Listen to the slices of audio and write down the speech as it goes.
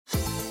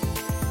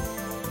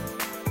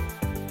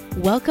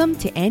Welcome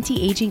to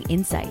Anti-Aging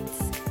Insights,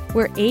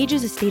 where age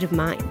is a state of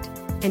mind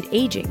and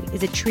aging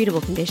is a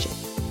treatable condition.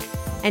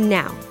 And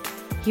now,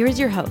 here is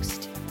your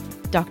host,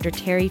 Dr.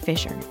 Terry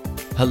Fisher.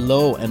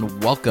 Hello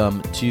and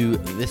welcome to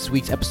this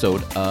week's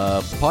episode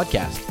of the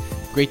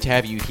podcast. Great to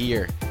have you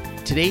here.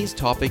 Today's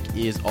topic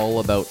is all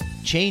about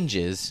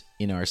changes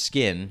in our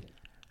skin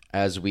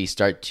as we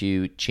start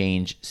to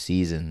change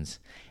seasons.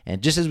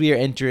 And just as we are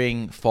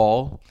entering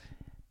fall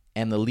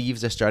and the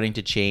leaves are starting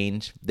to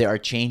change, there are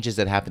changes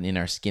that happen in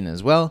our skin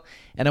as well.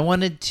 And I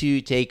wanted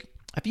to take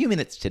a few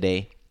minutes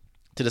today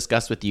to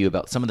discuss with you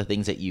about some of the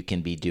things that you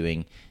can be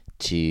doing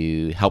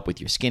to help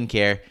with your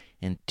skincare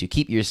and to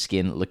keep your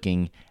skin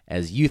looking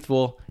as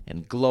youthful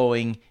and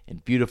glowing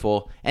and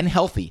beautiful and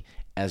healthy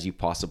as you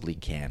possibly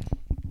can.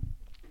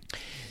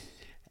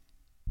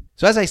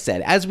 So as I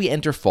said, as we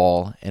enter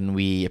fall and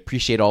we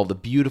appreciate all the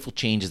beautiful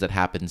changes that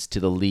happens to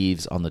the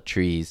leaves on the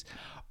trees,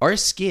 our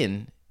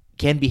skin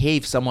can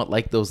behave somewhat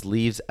like those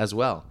leaves as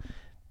well.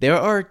 There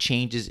are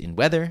changes in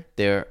weather,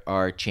 there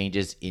are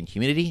changes in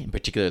humidity. In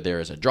particular, there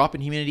is a drop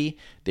in humidity,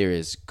 there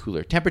is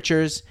cooler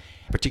temperatures,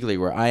 particularly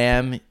where I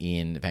am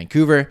in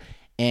Vancouver,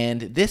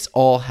 and this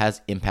all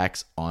has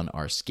impacts on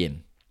our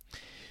skin.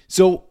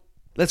 So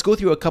let's go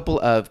through a couple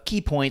of key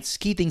points,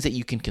 key things that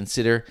you can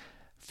consider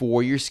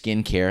for your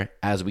skincare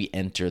as we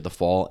enter the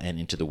fall and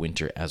into the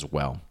winter as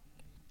well.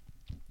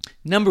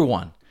 Number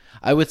one,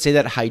 I would say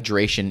that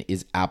hydration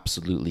is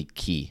absolutely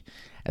key.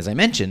 As I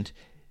mentioned,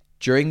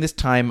 during this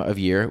time of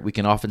year, we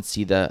can often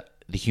see the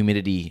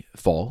humidity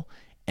fall,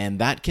 and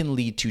that can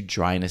lead to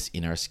dryness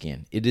in our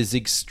skin. It is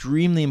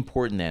extremely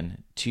important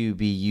then to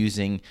be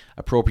using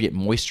appropriate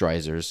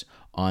moisturizers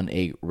on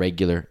a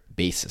regular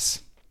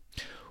basis.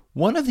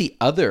 One of the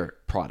other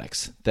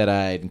products that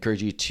I'd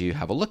encourage you to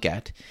have a look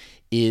at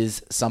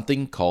is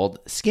something called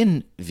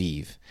Skin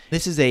Vive.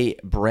 This is a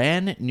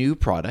brand new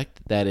product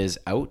that is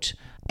out,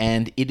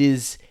 and it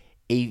is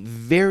a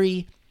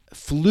very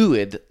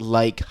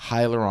fluid-like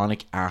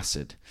hyaluronic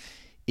acid.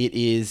 It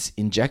is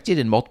injected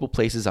in multiple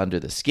places under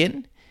the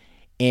skin,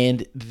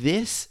 and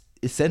this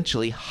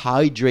essentially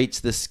hydrates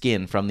the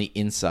skin from the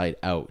inside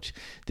out.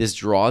 This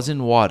draws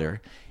in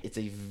water. It's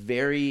a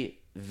very,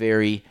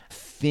 very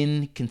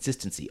thin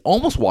consistency,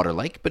 almost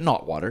water-like, but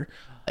not water.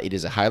 It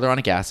is a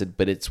hyaluronic acid,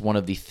 but it's one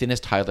of the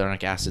thinnest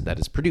hyaluronic acid that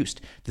is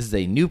produced. This is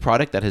a new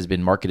product that has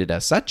been marketed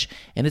as such,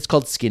 and it's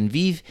called Skin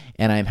Vive,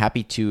 and I'm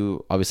happy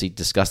to obviously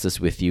discuss this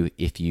with you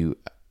if you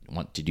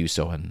want to do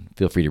so, and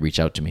feel free to reach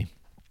out to me.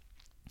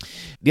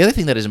 The other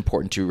thing that is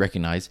important to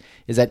recognize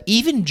is that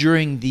even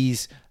during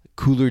these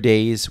cooler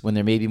days when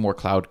there may be more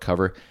cloud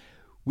cover,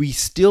 we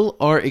still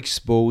are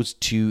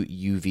exposed to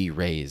UV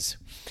rays,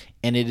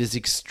 and it is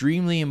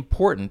extremely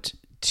important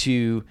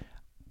to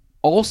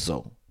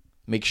also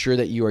make sure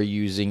that you are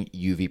using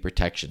UV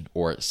protection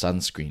or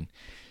sunscreen.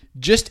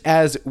 Just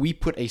as we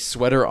put a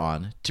sweater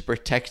on to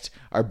protect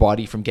our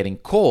body from getting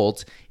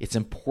cold, it's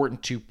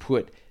important to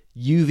put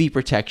UV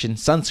protection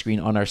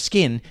sunscreen on our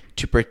skin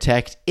to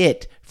protect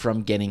it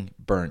from getting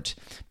burnt,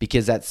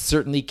 because that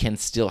certainly can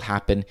still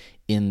happen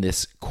in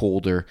this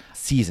colder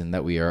season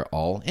that we are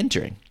all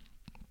entering.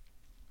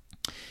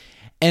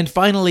 And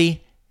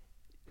finally,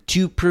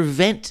 to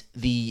prevent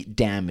the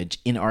damage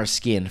in our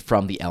skin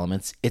from the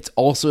elements, it's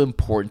also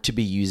important to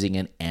be using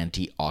an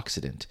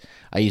antioxidant.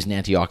 I use an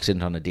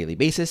antioxidant on a daily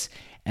basis,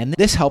 and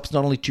this helps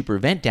not only to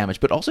prevent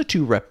damage, but also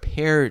to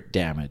repair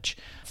damage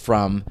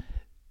from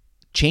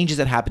changes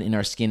that happen in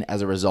our skin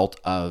as a result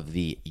of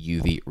the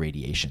UV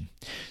radiation.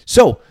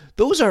 So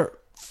those are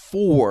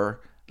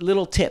 4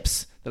 little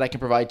tips that I can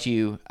provide to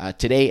you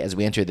today as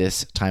we enter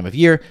this time of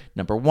year.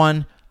 Number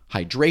 1,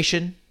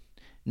 hydration.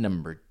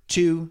 Number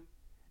 2,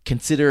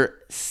 consider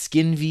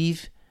Skin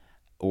Vive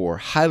or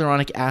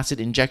hyaluronic acid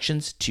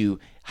injections to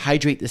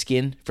hydrate the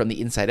skin from the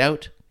inside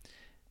out.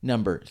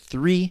 Number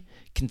 3,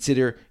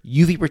 consider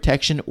UV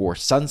protection or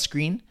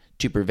sunscreen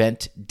to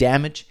prevent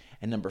damage.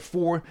 And number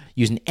 4,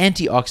 use an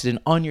antioxidant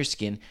on your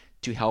skin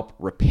to help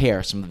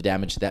repair some of the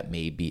damage that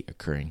may be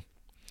occurring.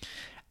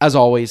 As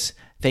always,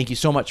 thank you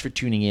so much for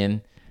tuning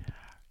in.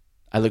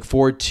 I look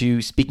forward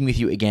to speaking with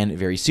you again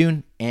very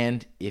soon.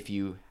 And if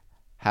you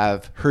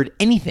have heard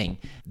anything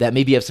that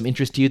may be of some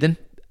interest to you, then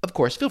of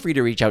course, feel free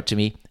to reach out to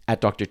me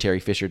at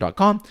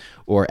drterryfisher.com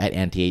or at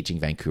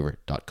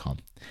antiagingvancouver.com.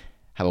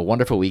 Have a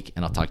wonderful week,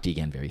 and I'll talk to you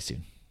again very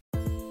soon.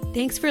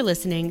 Thanks for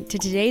listening to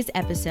today's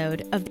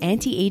episode of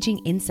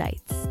Anti-Aging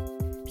Insights.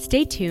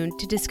 Stay tuned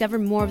to discover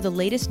more of the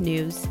latest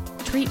news,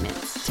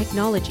 treatments,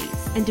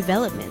 technologies, and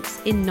developments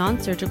in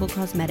non-surgical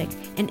cosmetic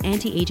and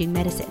anti-aging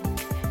medicine.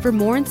 For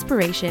more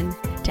inspiration,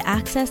 to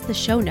access the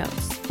show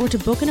notes, or to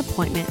book an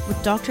appointment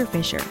with Dr.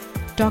 Fisher,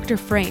 Dr.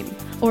 Frame,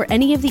 or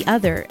any of the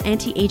other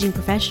anti-aging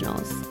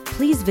professionals,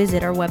 please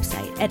visit our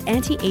website at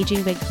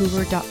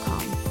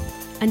antiagingvancouver.com.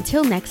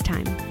 Until next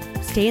time,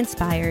 stay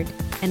inspired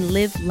and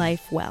live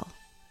life well.